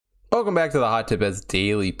Welcome back to the Hot Tip as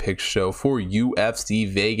daily pick show for UFC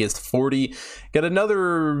Vegas 40. Got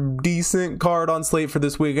another decent card on slate for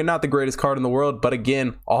this week, and not the greatest card in the world, but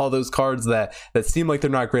again, all those cards that seem like they're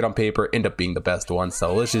not great on paper end up being the best ones.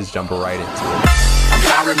 So let's just jump right into it.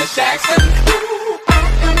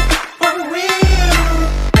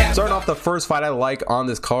 Starting off the first fight I like on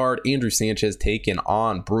this card, Andrew Sanchez taking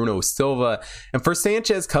on Bruno Silva. And for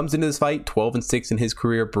Sanchez, comes into this fight 12-6 in his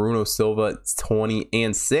career. Bruno Silva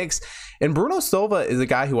 20-6. And Bruno Silva is a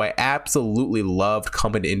guy who I absolutely loved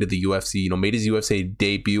coming into the UFC. Made his UFC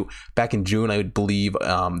debut back in June, I believe.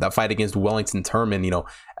 That fight against Wellington Turman,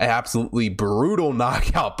 absolutely brutal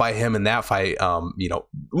knockout by him in that fight.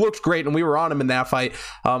 Looked great, and we were on him in that fight.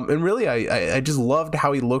 And really, I just loved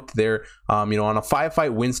how he looked there. On a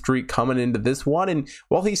 5-fight win streak coming into this one. And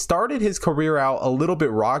while he started his career out a little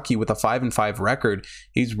bit rocky with a 5-5 record,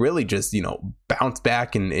 he's really just, bounced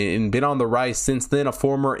back and been on the rise since then, a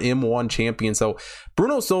former M1 champion. So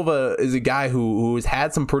Bruno Silva is a guy who has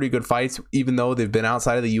had some pretty good fights, even though they've been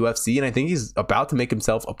outside of the UFC. And I think he's about to make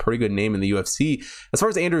himself a pretty good name in the UFC. As far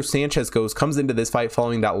as Andrew Sanchez goes, comes into this fight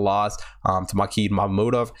following that loss to Makid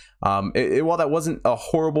Mamadov. While that wasn't a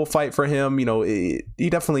horrible fight for him, he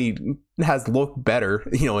definitely has looked better,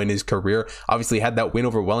 in his career. Obviously had that win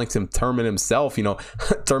over Wellington Turman himself,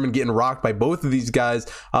 Turman getting rocked by both of these guys.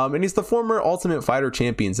 And he's the former Ultimate Fighter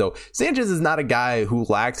champion. So Sanchez is not a guy who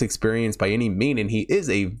lacks experience by any means, and he is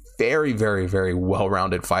a very, very, very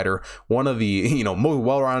well-rounded fighter. One of the, most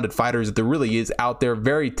well-rounded fighters that there really is out there.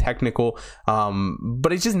 Very technical,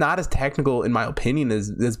 but he's just not as technical, in my opinion,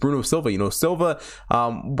 as Bruno Silva. Silva,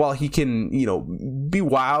 while he can, be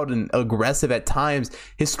wild and aggressive at times,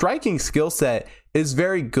 his striking skill set is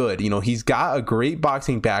very good. He's got a great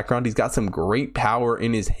boxing background. He's got some great power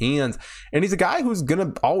in his hands, and he's a guy who's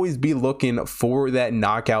gonna always be looking for that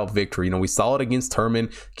knockout victory. We saw it against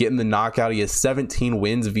Turman, getting the knockout. He has 17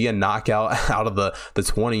 wins via knockout out of the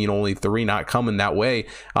 20, only 3 not coming that way.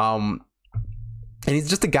 And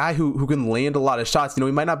he's just a guy who can land a lot of shots. He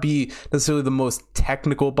might not be necessarily the most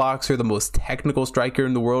technical boxer, the most technical striker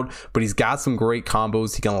in the world, but he's got some great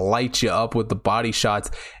combos. He can light you up with the body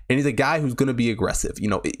shots. And he's a guy who's going to be aggressive.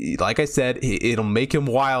 Like I said, it'll make him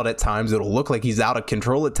wild at times. It'll look like he's out of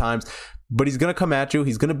control at times. But he's going to come at you.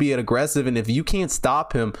 He's going to be aggressive. And if you can't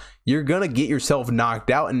stop him, you're going to get yourself knocked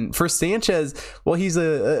out. And for Sanchez, well, he's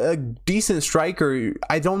a decent striker.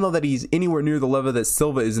 I don't know that he's anywhere near the level that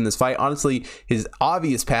Silva is in this fight. Honestly, his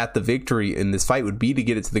obvious path to victory in this fight would be to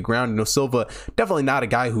get it to the ground. Silva, definitely not a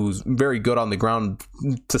guy who's very good on the ground,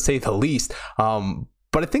 to say the least.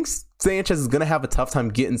 But I think Sanchez is going to have a tough time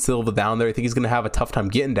getting Silva down there. I think he's going to have a tough time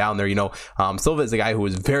getting down there. Silva is a guy who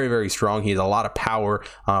is very, very strong. He has a lot of power,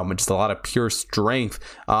 and just a lot of pure strength.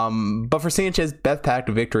 But for Sanchez, best path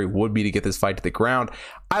to victory would be to get this fight to the ground.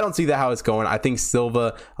 I don't see that how it's going. I think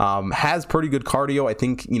Silva has pretty good cardio. I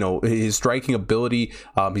think, his striking ability,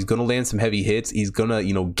 he's going to land some heavy hits. He's going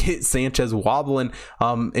to, get Sanchez wobbling,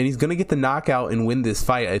 and he's going to get the knockout and win this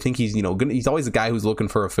fight. I think he's, he's always a guy who's looking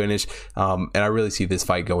for a finish. And I really see this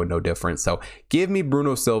fight going no different. So give me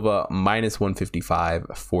Bruno Silva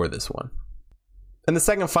 -155 for this one. In the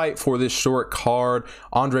second fight for this short card,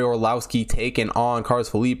 Andrei Arlovski taking on Carlos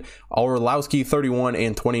Felipe. Arlovski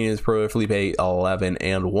 31-20 in his pro, Felipe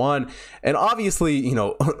 11-1. And obviously,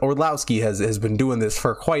 Arlovski has been doing this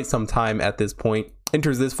for quite some time at this point.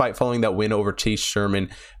 Enters this fight following that win over Chase Sherman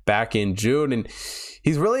back in June. And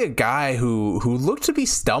he's really a guy who looked to be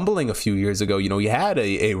stumbling a few years ago. He had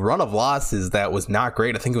a run of losses that was not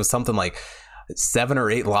great. I think it was something like 7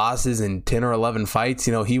 or 8 losses in 10 or 11 fights.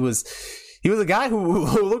 He was a guy who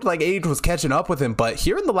looked like age was catching up with him. But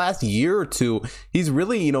here in the last year or two, he's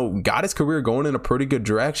really, got his career going in a pretty good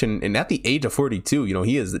direction. And at the age of 42,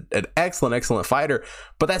 he is an excellent fighter.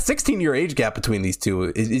 But that 16-year age gap between these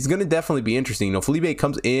two is going to definitely be interesting. Felipe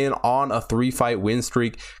comes in on a 3-fight win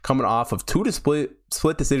streak, coming off of 2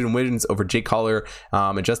 split decision wins over Jake Collier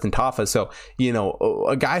and Justin Tafa. So,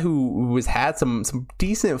 a guy who has had some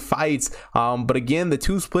decent fights. But again, the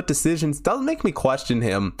 2 split decisions does make me question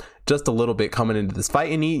him just a little bit coming into this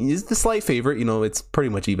fight. And he is the slight favorite. It's pretty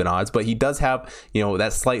much even odds, but he does have,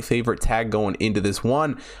 that slight favorite tag going into this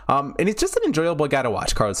one. And he's just an enjoyable guy to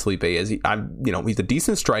watch, Carlos Felipe. He's a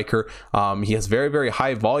decent striker. He has very, very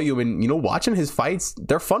high volume, and, watching his fights,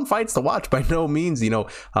 they're fun fights to watch by no means.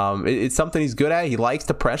 It's something he's good at. He likes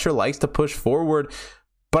to pressure, likes to push forward.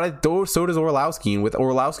 But so does Orlowski. And with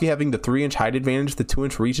Orlowski having the 3-inch height advantage, the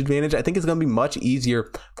 2-inch reach advantage, I think it's going to be much easier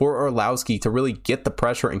for Orlowski to really get the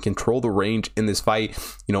pressure and control the range in this fight.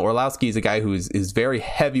 You know, Orlowski is a guy who is very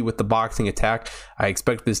heavy with the boxing attack. I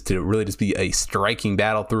expect this to really just be a striking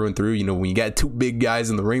battle through and through. You know, when you got two big guys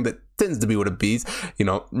in the ring, that tends to be what it beats. You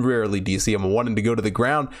know, rarely do you see him wanting to go to the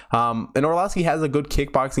ground. And Orlowski has a good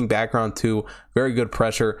kickboxing background too, very good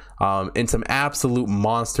pressure, and some absolute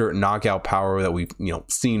monster knockout power that we've, you know,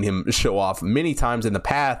 seen him show off many times in the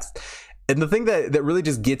past. And the thing that really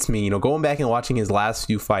just gets me, you know, going back and watching his last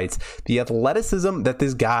few fights, the athleticism that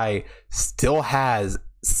this guy still has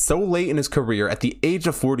so late in his career at the age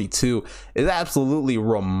of 42 is absolutely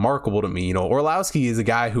remarkable to me. You know, Orlowski is a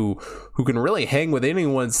guy who can really hang with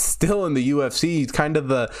anyone still in the UFC. He's kind of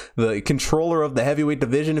the controller of the heavyweight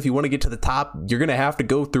division. If you want to get to the top, you're going to have to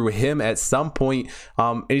go through him at some point.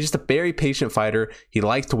 And he's just a very patient fighter. He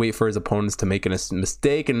likes to wait for his opponents to make a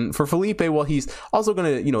mistake. And for Felipe, well, he's also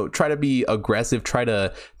going to, you know, try to be aggressive, try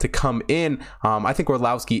to come in. I think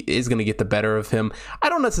Orlowski is going to get the better of him. I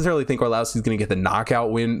don't necessarily think Orlowski is going to get the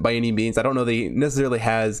knockout win by any means. I don't know that he necessarily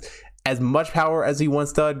has as much power as he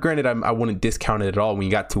once did. Granted, I wouldn't discount it at all when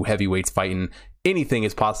you got two heavyweights fighting. Anything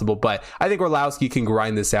is possible, but I think Orlowski can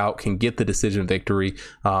grind this out, can get the decision victory.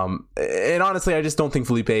 And honestly, I just don't think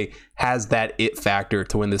Felipe has that it factor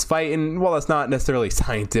to win this fight. And while it's not necessarily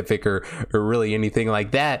scientific or really anything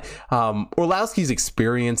like that, Orlowski's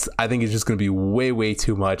experience, I think, is just going to be way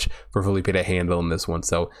too much for Felipe to handle in this one.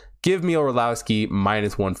 So give me Orlowski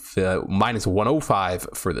minus 105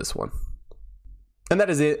 for this one. And that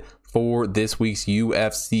is it for this week's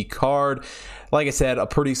UFC card. Like I said, a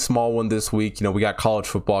pretty small one this week. You know, we got college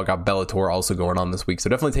football, got Bellator also going on this week. So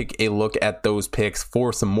definitely take a look at those picks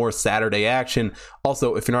for some more Saturday action.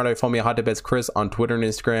 Also, if you're not already following me at Hot Tip Bets Chris on Twitter and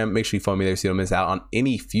Instagram, make sure you follow me there so you don't miss out on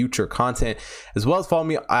any future content. As well as follow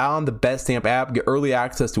me on the BetStamp app. Get early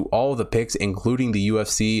access to all of the picks, including the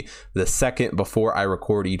UFC, the second before I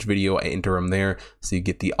record each video. I enter them there so you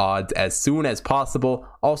get the odds as soon as possible.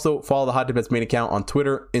 Also, follow the Hot Tip Bets main account on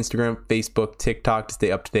Twitter, Instagram, Facebook, TikTok to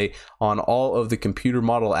stay up to date on all of the computer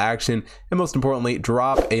model action. And most importantly,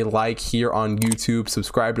 drop a like here on YouTube,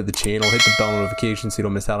 subscribe to the channel, hit the bell notification so you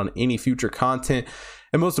don't miss out on any future content.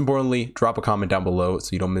 And most importantly, drop a comment down below so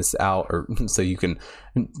you don't miss out, or so you can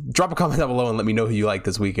drop a comment down below and let me know who you like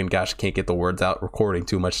this weekend. Gosh, I can't get the words out recording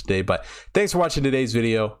too much today, but thanks for watching today's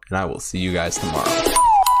video, and I will see you guys tomorrow.